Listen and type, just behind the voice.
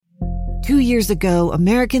2 years ago,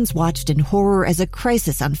 Americans watched in horror as a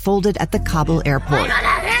crisis unfolded at the Kabul airport.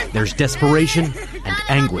 There's desperation and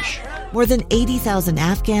anguish. More than 80,000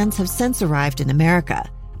 Afghans have since arrived in America,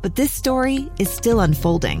 but this story is still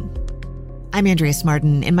unfolding. I'm Andrea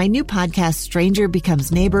Smartin. In my new podcast, Stranger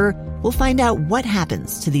Becomes Neighbor, we'll find out what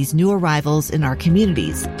happens to these new arrivals in our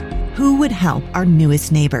communities. Who would help our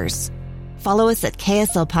newest neighbors? Follow us at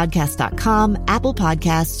kslpodcast.com, Apple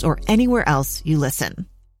Podcasts, or anywhere else you listen.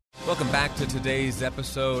 Welcome back to today's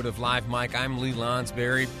episode of Live Mike. I'm Lee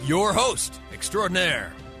Lonsberry, your host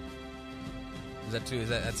extraordinaire. That's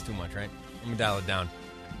too much, right? Let me dial it down.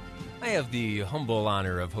 I have the humble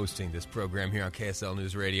honor of hosting this program here on KSL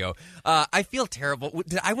News Radio. I feel terrible.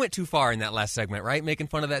 I went too far in that last segment, right? Making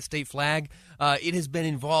fun of that state flag. It has been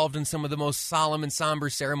involved in some of the most solemn and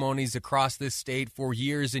somber ceremonies across this state for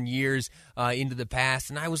years and years into the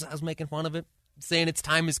past, and I was making fun of it, saying its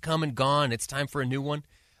time has come and gone. It's time for a new one.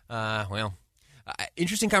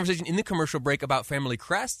 Interesting conversation in the commercial break about family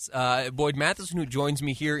crests. Boyd Matheson, who joins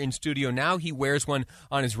me here in studio now, he wears one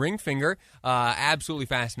on his ring finger. Absolutely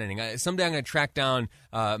fascinating. Someday I'm going to track down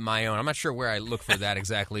my own. I'm not sure where I look for that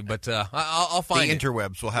exactly, but I'll find it. The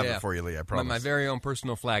interwebs will have it for you, Lee, I promise. My very own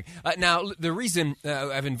personal flag. Now, the reason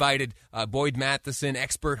I've invited Boyd Matheson,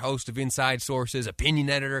 expert host of Inside Sources, opinion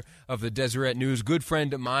editor of the Deseret News, good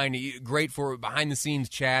friend of mine, great for behind-the-scenes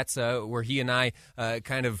chats where he and I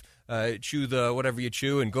kind of chew the whatever you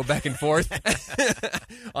chew and go back and forth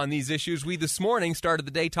on these issues. We this morning started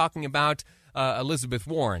the day talking about Elizabeth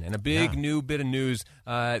Warren and a big new bit of news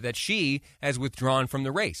that she has withdrawn from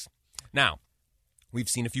the race. Now, we've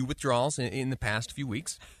seen a few withdrawals in the past few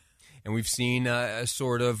weeks, and we've seen a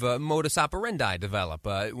sort of modus operandi develop.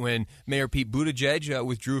 When Mayor Pete Buttigieg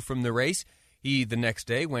withdrew from the race, he, the next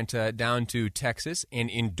day, went down to Texas and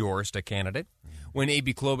endorsed a candidate. When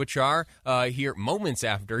Amy Klobuchar, here moments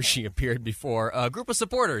after she appeared before a group of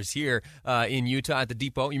supporters here in Utah at the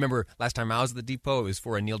Depot. You remember last time I was at the Depot, it was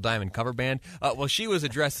for a Neil Diamond cover band. Well, she was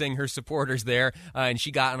addressing her supporters there, and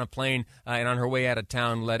she got on a plane, and on her way out of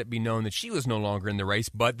town, let it be known that she was no longer in the race.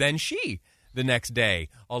 But then she, the next day,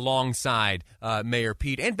 alongside Mayor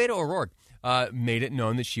Pete and Beto O'Rourke, made it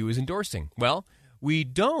known that she was endorsing. Well, we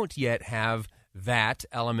don't yet have that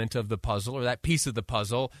element of the puzzle or that piece of the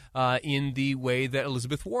puzzle in the way that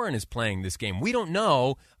Elizabeth Warren is playing this game. We don't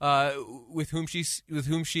know with whom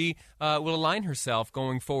she will align herself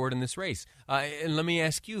going forward in this race. And let me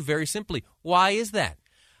ask you very simply, why is that?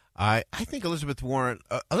 I think Elizabeth Warren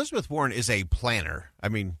is a planner. I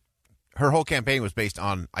mean, her whole campaign was based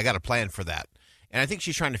on, I got a plan for that. And I think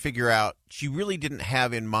she's trying to figure out, she really didn't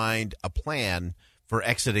have in mind a plan for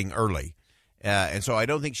exiting early. And so I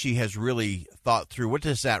don't think she has really thought through, what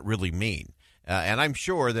does that really mean? And I'm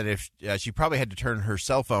sure that if she probably had to turn her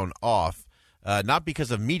cell phone off, not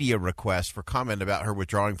because of media requests for comment about her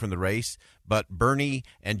withdrawing from the race, but Bernie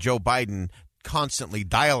and Joe Biden constantly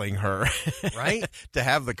dialing her right to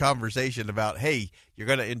have the conversation about, hey, you're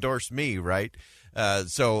going to endorse me, right?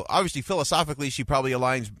 So obviously, philosophically, she probably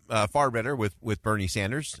aligns far better with Bernie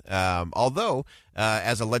Sanders. Although,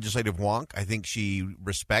 as a legislative wonk, I think she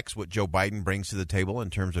respects what Joe Biden brings to the table in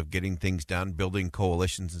terms of getting things done, building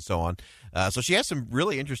coalitions, and so on. So she has some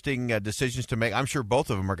really interesting decisions to make. I'm sure both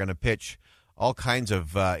of them are going to pitch all kinds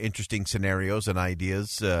of interesting scenarios and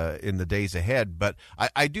ideas in the days ahead. But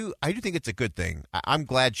I do think it's a good thing. I'm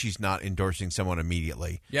glad she's not endorsing someone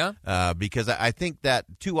immediately. Yeah. Because I think that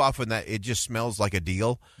too often that it just smells like a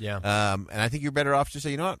deal. Yeah. And I think you're better off to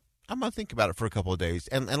say, you know what, I'm going to think about it for a couple of days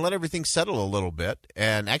and let everything settle a little bit.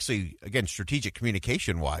 And actually, again, strategic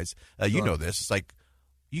communication-wise, you know this. It's like,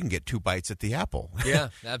 you can get 2 bites at the apple. Yeah,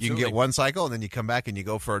 absolutely. You can get one cycle, and then you come back and you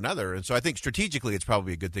go for another. And so I think strategically it's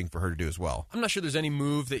probably a good thing for her to do as well. I'm not sure there's any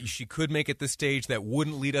move that she could make at this stage that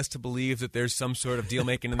wouldn't lead us to believe that there's some sort of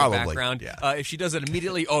deal-making in the background. Yeah. If she does it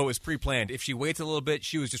immediately, it was pre-planned. If she waits a little bit,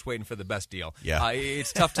 she was just waiting for the best deal. Yeah.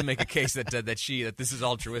 It's tough to make a case that this is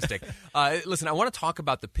altruistic. Listen, I want to talk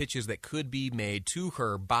about the pitches that could be made to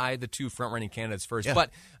her by the 2 front-running candidates first. Yeah.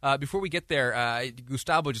 But before we get there,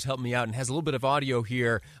 Gustavo just helped me out and has a little bit of audio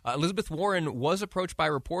here. Elizabeth Warren was approached by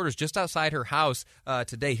reporters just outside her house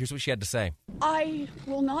today. Here's what she had to say. I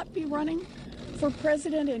will not be running for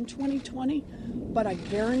president in 2020, but I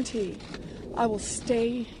guarantee I will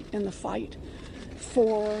stay in the fight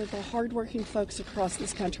for the hardworking folks across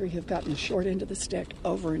this country who've gotten the short end of the stick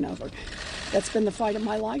over and over. That's been the fight of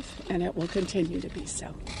my life, and it will continue to be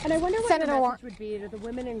so. And I wonder what the message would be to the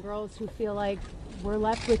women and girls who feel like we're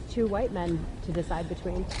left with 2 white men to decide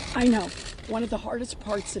between. I know. One of the hardest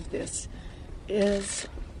parts of this is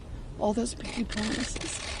all those pinky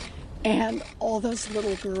promises and all those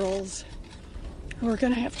little girls who are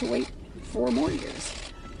going to have to wait 4 more years.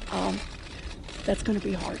 That's going to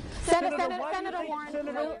be hard. Senator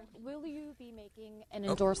Warren, will you be making an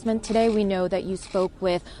endorsement today? We know that you spoke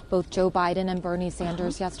with both Joe Biden and Bernie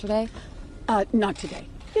Sanders yesterday. Not today.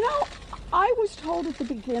 You know, I was told at the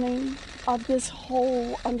beginning of this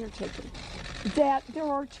whole undertaking that there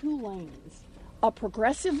are 2 lanes. A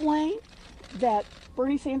progressive lane that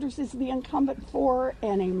Bernie Sanders is the incumbent for,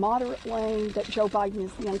 and a moderate lane that Joe Biden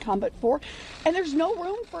is the incumbent for. And there's no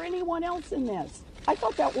room for anyone else in this. I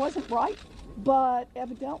thought that wasn't right, but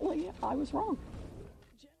evidently I was wrong.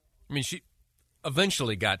 I mean, she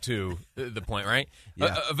eventually got to the point, right?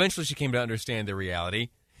 Yeah. Eventually she came to understand the reality.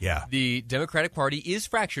 Yeah. The Democratic Party is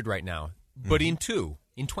fractured right now, but in twain.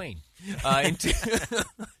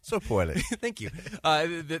 So poetic. Thank you.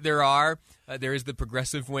 There is the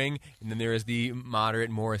progressive wing, and then there is the moderate,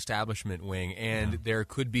 more establishment wing, and there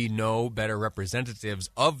could be no better representatives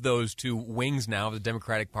of those 2 wings now of the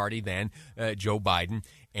Democratic Party than Joe Biden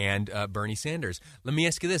and Bernie Sanders. Let me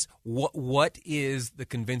ask you this: what is the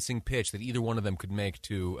convincing pitch that either one of them could make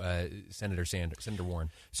to Senator Warren?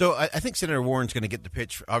 So I think Senator Warren's going to get the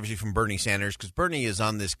pitch, obviously, from Bernie Sanders, because Bernie is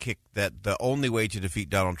on this kick that the only way to defeat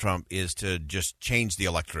Donald Trump is to just change the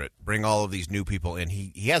electorate, bring all of these new people in.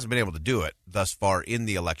 He hasn't been able to do it thus far in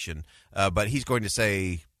the election, but he's going to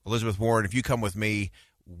say, Elizabeth Warren, if you come with me,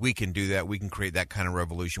 we can do that. We can create that kind of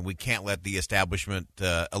revolution. We can't let the establishment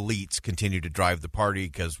elites continue to drive the party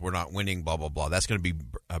because we're not winning, blah, blah, blah. That's going to be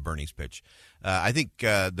Bernie's pitch. I think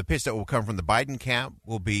the pitch that will come from the Biden camp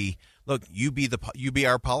will be, look, you be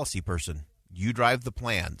our policy person. You drive the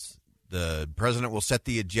plans. The president will set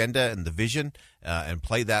the agenda and the vision and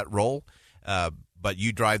play that role. But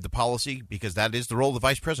you drive the policy because that is the role of the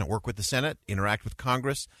vice president. Work with the Senate, interact with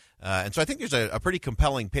Congress. And so I think there's a pretty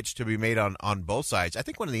compelling pitch to be made on both sides. I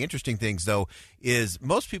think one of the interesting things, though, is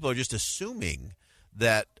most people are just assuming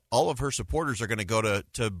that all of her supporters are going to go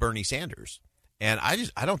to Bernie Sanders. And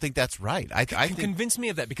I don't think that's right. I think convince me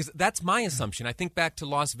of that, because that's my assumption. I think back to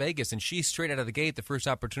Las Vegas, and she straight out of the gate, the first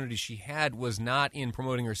opportunity she had was not in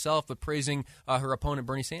promoting herself, but praising her opponent,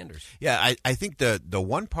 Bernie Sanders. Yeah, I think the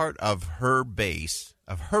one part of her base,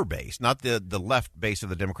 not the left base of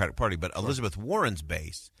the Democratic Party, but Elizabeth Warren's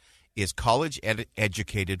base is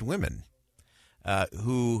college-educated women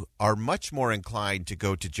who are much more inclined to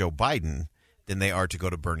go to Joe Biden than they are to go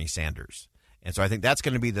to Bernie Sanders. And so I think that's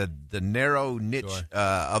going to be the narrow niche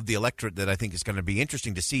of the electorate that I think is going to be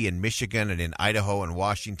interesting to see in Michigan and in Idaho and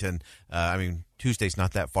Washington. I mean, Tuesday's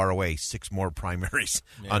not that far away. 6 more primaries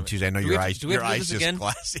on Tuesday. I know your eyes just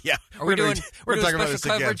glass. Yeah, we're doing talking about special this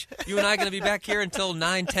coverage. Again. You and I are going to be back here until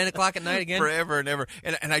 9, 10 o'clock at night again? Forever and ever.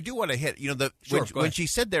 And I do want to hit, when she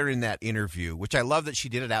said there in that interview, which I love that she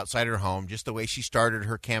did it outside her home, just the way she started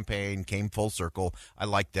her campaign, came full circle. I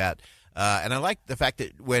like that. And I like the fact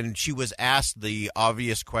that when she was asked the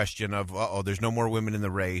obvious question of, there's no more women in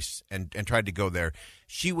the race, and tried to go there,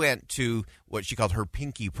 she went to what she called her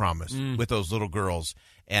pinky promise with those little girls.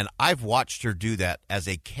 And I've watched her do that as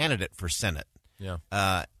a candidate for Senate. Yeah.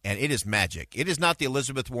 And it is magic. It is not the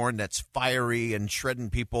Elizabeth Warren that's fiery and shredding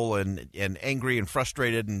people and angry and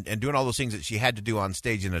frustrated and doing all those things that she had to do on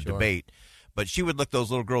stage in a debate. But she would look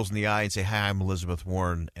those little girls in the eye and say, hi, I'm Elizabeth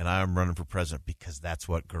Warren, and I'm running for president, because that's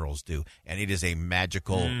what girls do. And it is a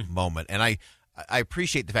magical moment. And I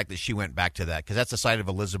appreciate the fact that she went back to that, because that's a side of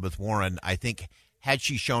Elizabeth Warren I think had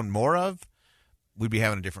she shown more of, we'd be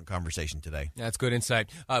having a different conversation today. That's good insight.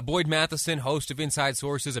 Boyd Matheson, host of Inside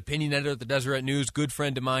Sources, opinion editor at the Deseret News, good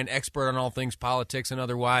friend of mine, expert on all things politics and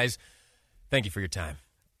otherwise. Thank you for your time.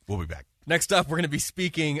 We'll be back. Next up, we're going to be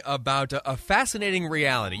speaking about a fascinating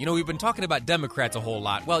reality. We've been talking about Democrats a whole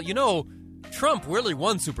lot. Well, Trump really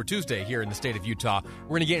won Super Tuesday here in the state of Utah. We're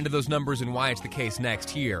going to get into those numbers and why it's the case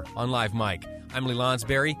next here on Live Mike. I'm Lee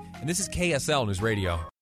Lonsberry, and this is KSL News Radio.